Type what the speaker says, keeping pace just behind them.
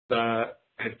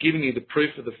have given you the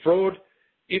proof of the fraud.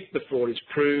 If the fraud is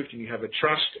proved and you have a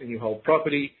trust and you hold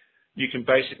property, you can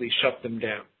basically shut them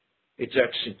down. It's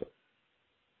that simple.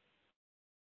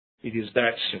 It is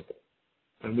that simple.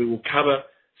 And we will cover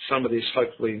some of this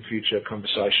hopefully in future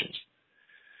conversations.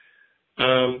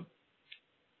 I'm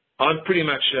pretty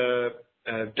much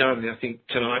done, I think,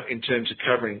 tonight in terms of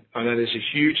covering. I know there's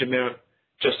a huge amount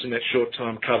just in that short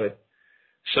time covered.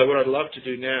 So what I'd love to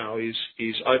do now is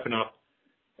open up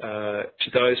to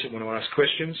those that want to ask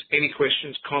questions. Any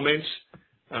questions, comments,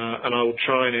 and I will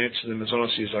try and answer them as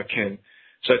honestly as I can.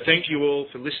 So thank you all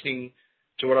for listening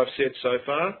to what I've said so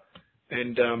far,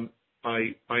 and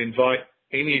I invite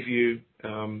any of you,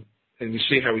 and you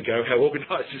see how we go, how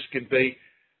organised this can be.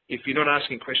 If you're not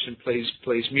asking a question,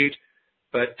 please mute.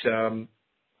 But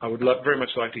I would very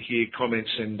much like to hear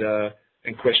comments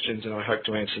and questions, and I hope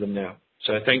to answer them now.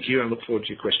 So thank you, and look forward to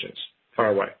your questions. Far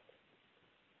away.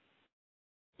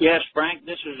 Yes, Frank,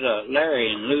 this is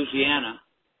Larry in Louisiana.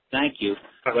 Thank you.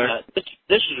 Hi, Larry. This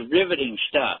is riveting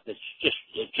stuff. It's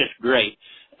just great.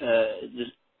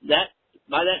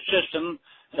 By that system,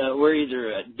 we're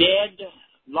either dead,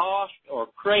 lost, or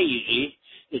crazy.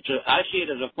 I see it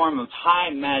as a form of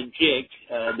high magic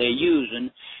they're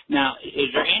using. Now,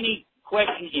 is there any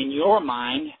question in your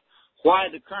mind why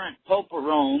the current Pope of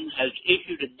Rome has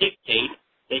issued a dictate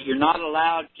that you're not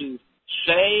allowed to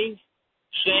say,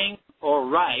 sing, or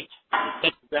write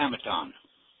the Tetragrammaton?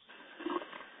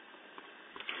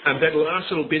 That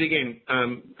last little bit again,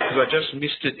 because I just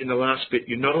missed it in the last bit.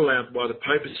 You're not allowed, by the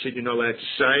Pope has said you're not allowed to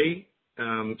say,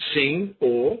 sing,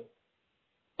 or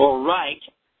write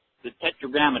the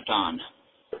Tetragrammaton.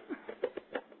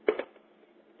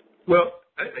 Well,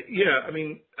 yeah, I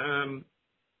mean, I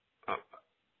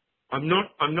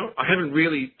haven't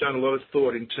really done a lot of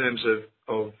thought in terms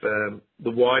of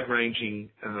the wide-ranging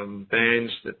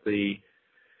bans that the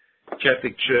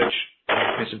Catholic Church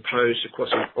has imposed across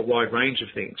a wide range of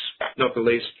things, not the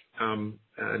least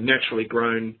naturally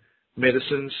grown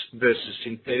medicines versus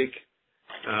synthetic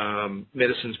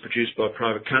medicines produced by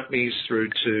private companies, through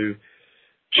to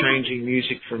changing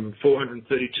music from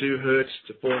 432 hertz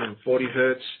to 440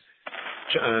 hertz,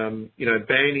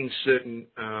 banning certain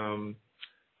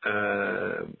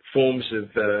forms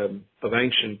of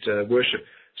ancient worship.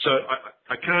 So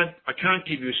I can't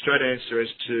give you a straight answer as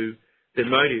to their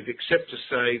motive, except to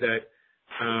say that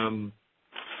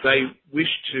they wish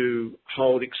to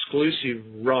hold exclusive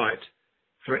right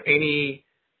for any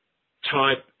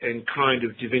type and kind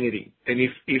of divinity. And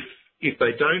if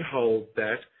they don't hold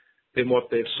that, then what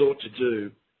they've sought to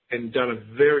do, and done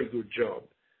a very good job,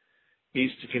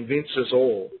 is to convince us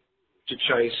all to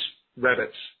chase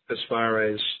rabbits as far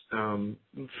as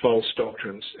false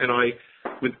doctrines. And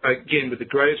with the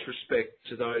greatest respect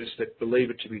to those that believe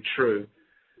it to be true,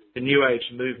 the New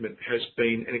Age movement has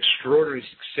been an extraordinary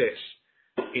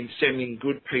success in sending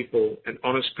good people and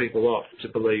honest people off to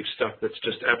believe stuff that's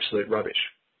just absolute rubbish.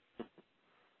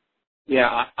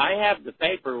 Yeah, I have the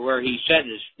paper where he said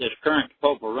this current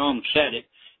Pope of Rome said it.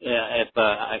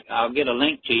 I'll get a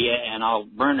link to you and I'll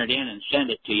burn it in and send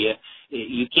it to you.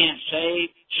 You can't say,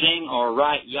 sing, or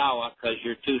write Yahweh because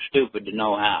you're too stupid to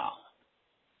know how.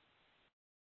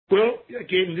 Well,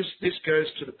 again, this goes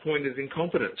to the point of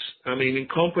incompetence. I mean,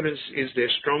 incompetence is their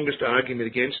strongest argument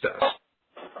against us.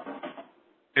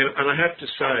 And I have to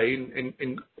say,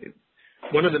 and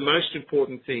one of the most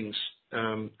important things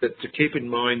that to keep in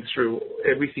mind through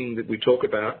everything that we talk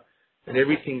about and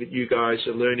everything that you guys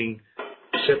are learning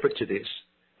separate to this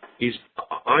is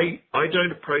I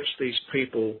don't approach these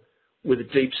people with a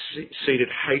deep-seated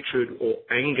hatred or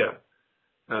anger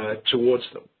towards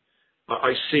them.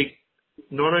 I seek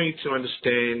not only to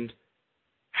understand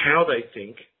how they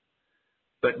think,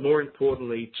 but more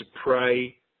importantly to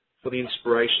pray for the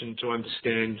inspiration to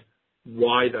understand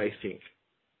why they think.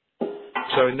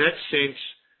 So in that sense,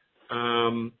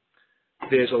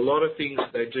 there's a lot of things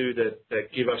that they do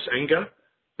that give us anger,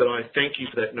 but I thank you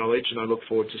for that knowledge and I look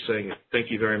forward to seeing it. Thank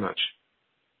you very much.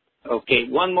 Okay,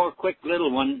 one more quick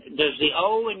little one. Does the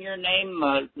O in your name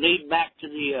lead back to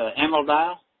the Emerald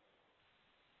Isle?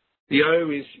 The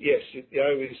O is, yes, the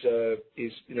O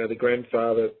is the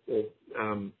grandfather or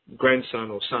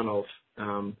grandson or son of,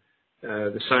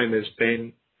 the same as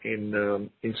Ben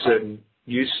in certain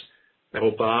use,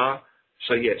 or Bar.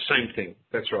 So, yeah, same thing.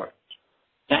 That's right.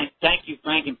 Thank you,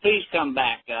 Frank, and please come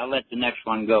back. I'll let the next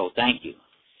one go. Thank you.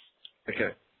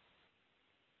 Okay.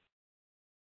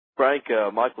 Frank,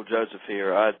 Michael Joseph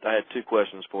here. I had two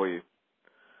questions for you.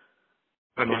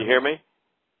 Can you hear me?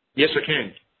 Yes, I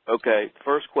can. Okay.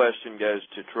 First question goes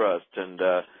to trust, and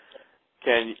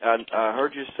I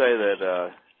heard you say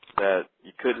that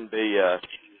you couldn't be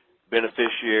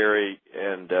beneficiary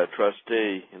and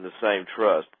trustee in the same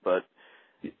trust, but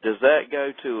does that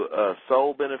go to a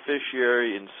sole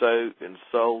beneficiary and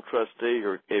sole trustee,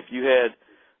 or if you had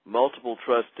multiple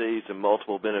trustees and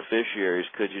multiple beneficiaries,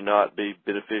 could you not be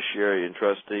beneficiary and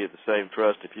trustee of the same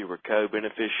trust if you were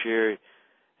co-beneficiary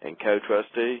and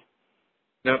co-trustee?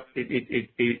 No,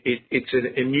 it's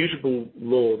an immutable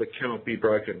law that cannot be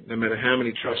broken, no matter how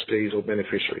many trustees or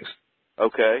beneficiaries.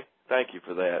 Okay, thank you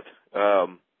for that.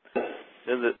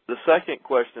 And the second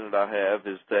question that I have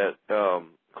is that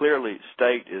clearly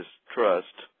state is trust,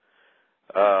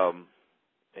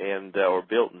 and or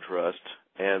built in trust,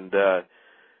 and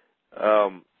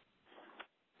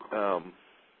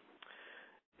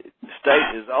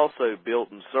state is also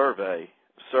built in survey.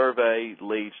 Survey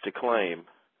leads to claim.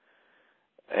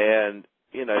 And,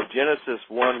 you know, Genesis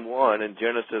 1:1 and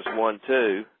Genesis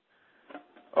 1:2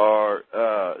 are,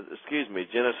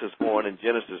 Genesis 1 and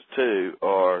Genesis 2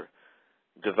 are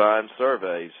divine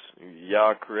surveys.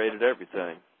 Yah created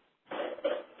everything.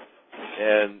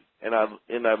 And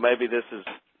maybe this is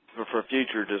for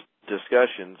future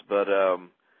discussions, but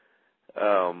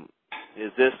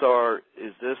is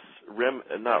this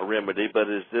not remedy, but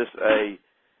is this a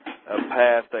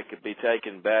path that could be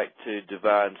taken back to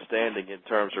divine standing in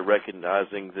terms of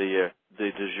recognizing the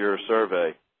de jure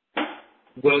survey?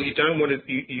 Well, you don't want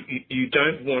to. You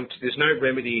don't want. There's no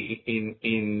remedy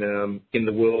in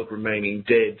the world remaining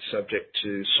dead, subject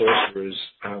to sorcerers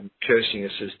cursing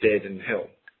us as dead in hell.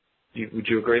 Would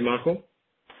you agree, Michael?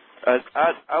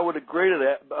 I would agree to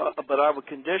that, but I would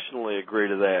conditionally agree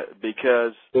to that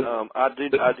because I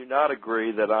do not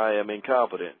agree that I am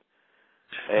incompetent.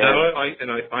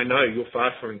 I know you're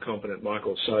far from incompetent,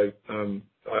 Michael. So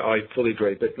I fully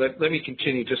agree. But let me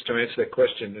continue just to answer that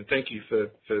question, and thank you for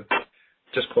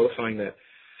just qualifying that.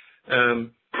 I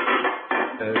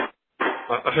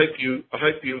hope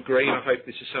you agree, and I hope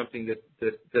this is something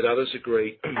that others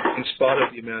agree, in spite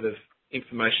of the amount of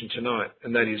information tonight,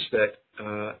 and that is that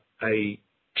a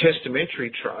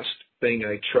testamentary trust, being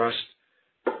a trust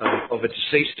of a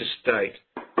deceased estate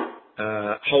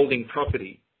holding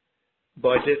property,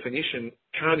 by definition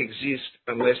can't exist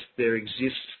unless there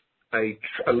exists a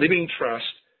living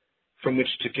trust from which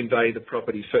to convey the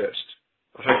property first.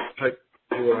 I hope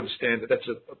you will understand that that's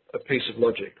a piece of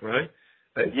logic, right?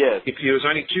 Yes. If there was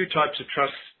only two types of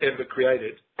trusts ever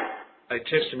created, a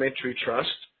testamentary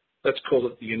trust, let's call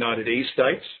it the United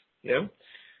Estates, yeah,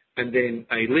 and then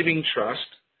a living trust,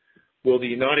 well, the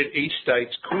United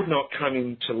Estates could not come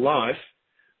into life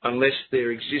unless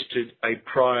there existed a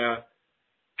prior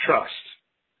trust.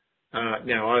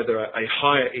 Now, either a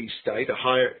higher estate, a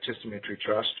higher testamentary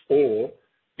trust, or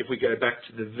if we go back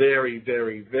to the very,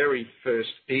 very, very first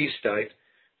estate,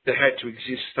 there had to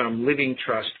exist some living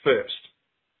trust first.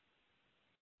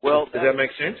 Well, does that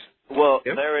make sense? Well,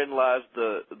 yeah? therein lies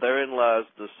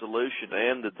the solution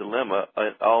and the dilemma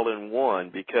all in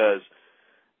one, because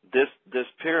this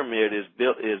pyramid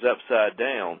is upside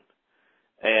down,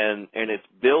 and it's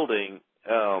building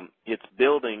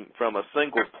from a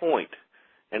single point.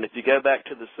 And if you go back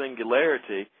to the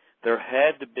singularity, there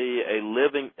had to be a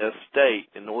living estate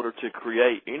in order to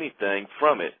create anything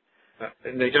from it.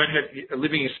 And they don't have a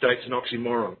living estate's an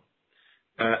oxymoron.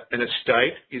 An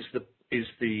estate is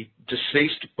the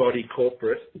deceased body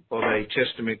corporate of a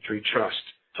testamentary trust.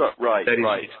 So, right, that is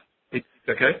right. It,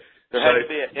 okay. There had to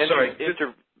be an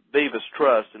inter vivus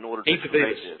trust in order to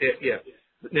create this. Yeah.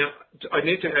 Now, I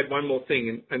need to add one more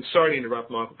thing, and sorry to interrupt,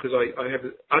 Michael, because I have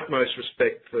the utmost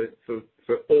respect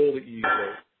for all that you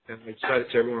do, and I say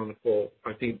it to everyone on the call.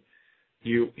 I think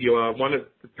you are one of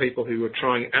the people who are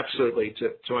trying absolutely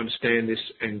to understand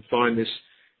this and find this,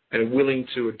 and are willing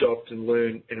to adopt and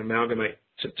learn and amalgamate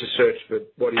to search for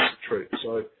what is the truth.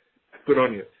 So, good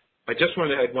on you. I just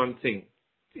want to add one thing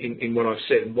in what I've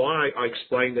said, and why I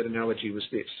explained that analogy was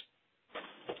this.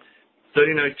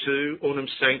 1302, Ornum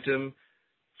Sanctum.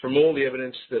 From all the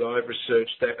evidence that I've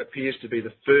researched, that appears to be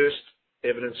the first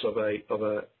evidence of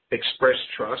a express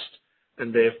trust,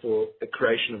 and therefore the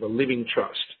creation of a living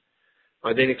trust.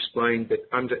 I then explained that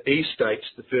under estates,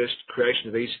 the first creation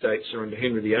of estates are under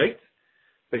Henry VIII.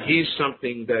 But here's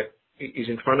something that is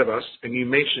in front of us, and you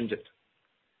mentioned it.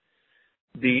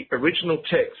 The original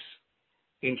text,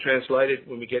 in translated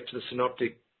when we get to the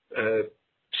Synoptic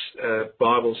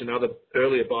Bibles and other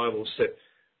earlier Bibles that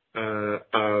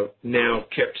are now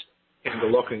kept under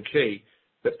lock and key,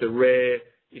 that the rare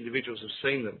individuals have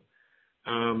seen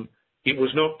them. It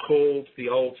was not called the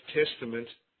Old Testament,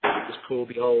 it was called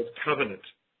the Old Covenant.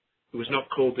 It was not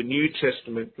called the New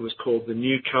Testament, it was called the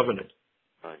New Covenant.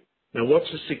 Right. Now, what's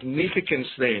the significance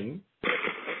then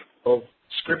of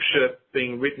scripture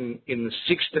being written in the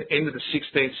end of the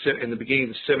 16th and the beginning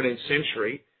of the 17th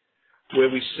century, where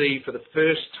we see for the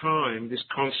first time this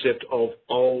concept of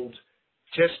Old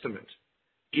Testament,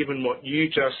 given what you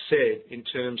just said in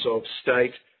terms of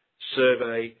state,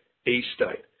 survey,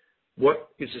 e-state. What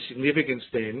is the significance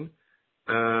then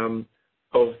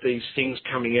of these things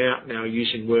coming out now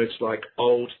using words like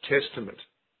Old Testament?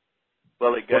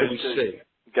 Well, it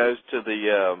goes to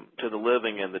the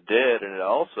living and the dead, and it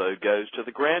also goes to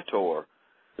the grantor.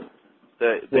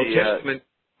 Testament,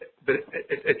 but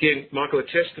again, Michael, a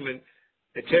testament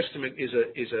is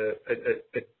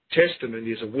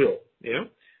a will, yeah.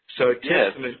 So a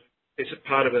testament is a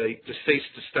part of a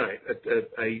deceased estate,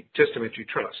 a testamentary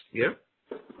trust, yeah.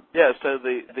 Yeah. So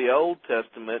the Old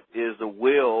Testament is a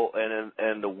will,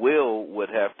 and the will would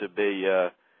have to be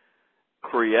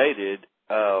created.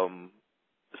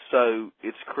 So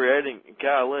it's creating,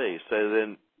 golly. So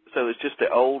it's just the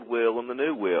old will and the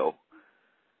new will.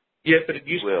 Yeah, but it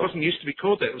wasn't used to be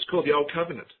called that. It was called the Old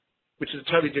Covenant, which is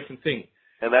a totally different thing.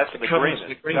 And that's an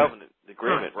agreement,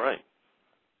 right.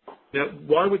 Now,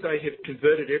 why would they have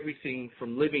converted everything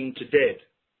from living to dead?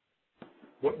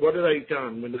 What had they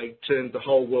done when they turned the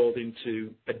whole world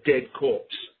into a dead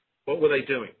corpse? What were they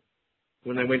doing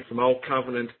when they went from Old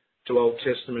Covenant to Old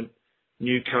Testament,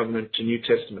 New Covenant to New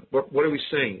Testament? What are we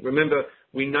seeing? Remember,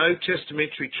 we know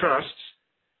testamentary trusts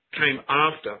came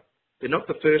after. They're not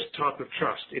the first type of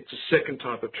trust. It's a second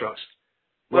type of trust.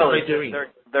 What are they doing?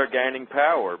 They're gaining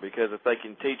power, because if they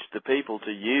can teach the people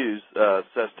to use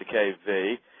Sesta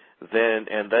V,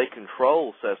 and they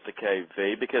control Sesta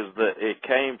V because it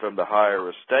came from the higher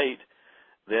estate,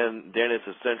 then it's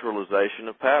a centralization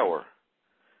of power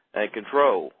and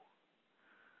control.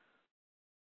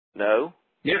 No?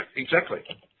 Yeah, exactly.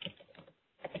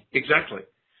 Exactly.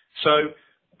 So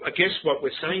I guess what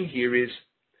we're saying here is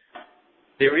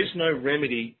there is no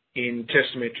remedy in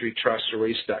testamentary trusts or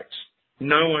estates.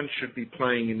 No one should be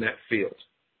playing in that field.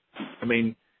 I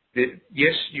mean,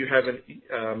 yes, you have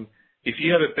if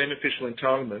you have a beneficial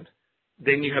entitlement,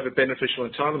 then you have a beneficial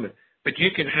entitlement. But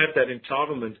you can have that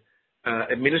entitlement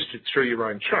administered through your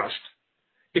own trust.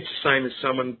 It's the same as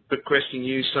someone bequesting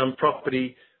you some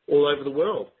property all over the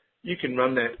world. You can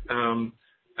run that.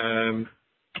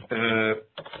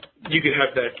 You can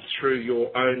have that through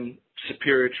your own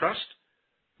superior trust,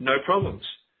 no problems.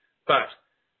 But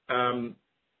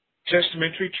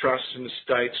testamentary trusts and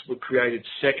estates were created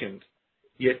second,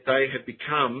 yet they have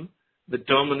become the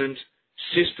dominant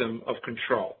system of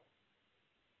control.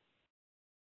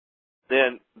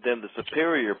 Then the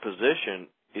superior position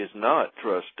is not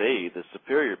trustee. The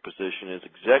superior position is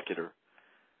executor.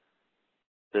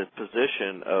 The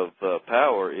position of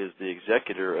power is the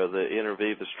executor of the inter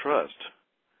vivos trust.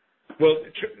 Well,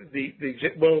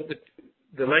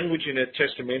 the language in a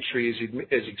testamentary is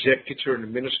executor and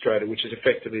administrator, which is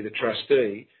effectively the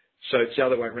trustee. So it's the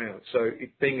other way around. So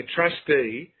being a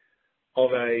trustee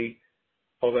of a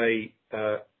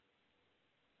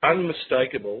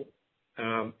unmistakable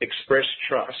express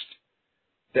trust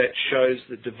that shows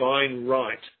the divine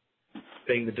right,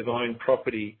 being the divine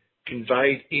property,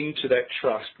 conveyed into that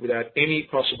trust without any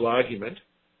possible argument,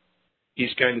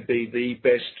 is going to be the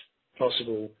best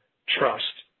possible trust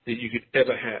that you could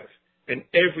ever have. And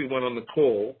everyone on the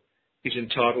call is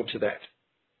entitled to that.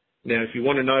 Now, if you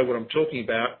want to know what I'm talking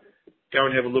about, go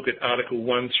and have a look at Article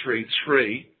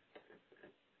 133.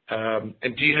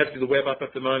 And do you have the web up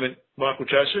at the moment, Michael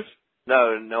Joseph?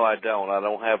 No, I don't. I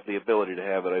don't have the ability to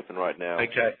have it open right now.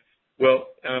 Okay. Well,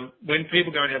 when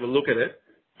people go and have a look at it,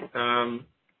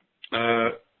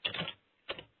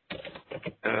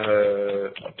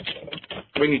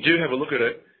 when you do have a look at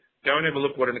it, go and have a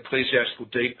look what an ecclesiastical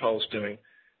deed poll is doing.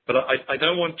 But I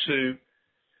don't want to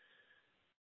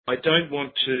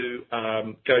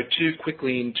go too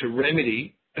quickly into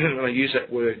remedy, and I use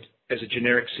that word as a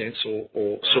generic sense,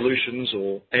 or solutions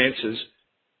or answers,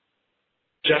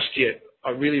 just yet.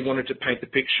 I really wanted to paint the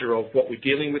picture of what we're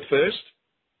dealing with first.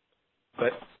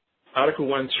 But Article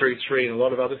 133 and a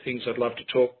lot of other things I'd love to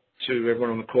talk to everyone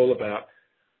on the call about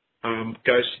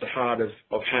goes to the heart of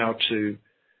how to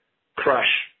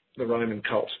crush the Roman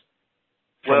cult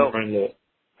from their own law.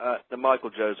 The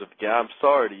Michael Joseph, I'm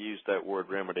sorry to use that word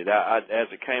remedy. As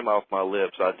it came off my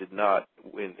lips, I did not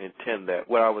intend that.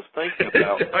 What I was thinking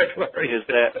about is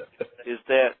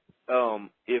that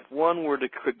if one were to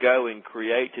go and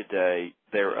create today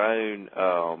their own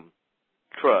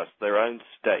trust, their own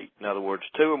state, in other words,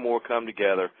 two or more come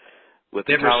together with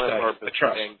a common purpose, a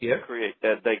trust,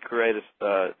 they create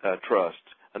a trust,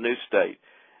 a new state,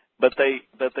 but they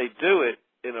do it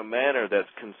in a manner that's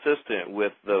consistent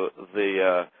with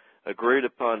the agreed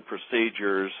upon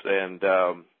procedures and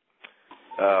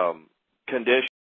conditions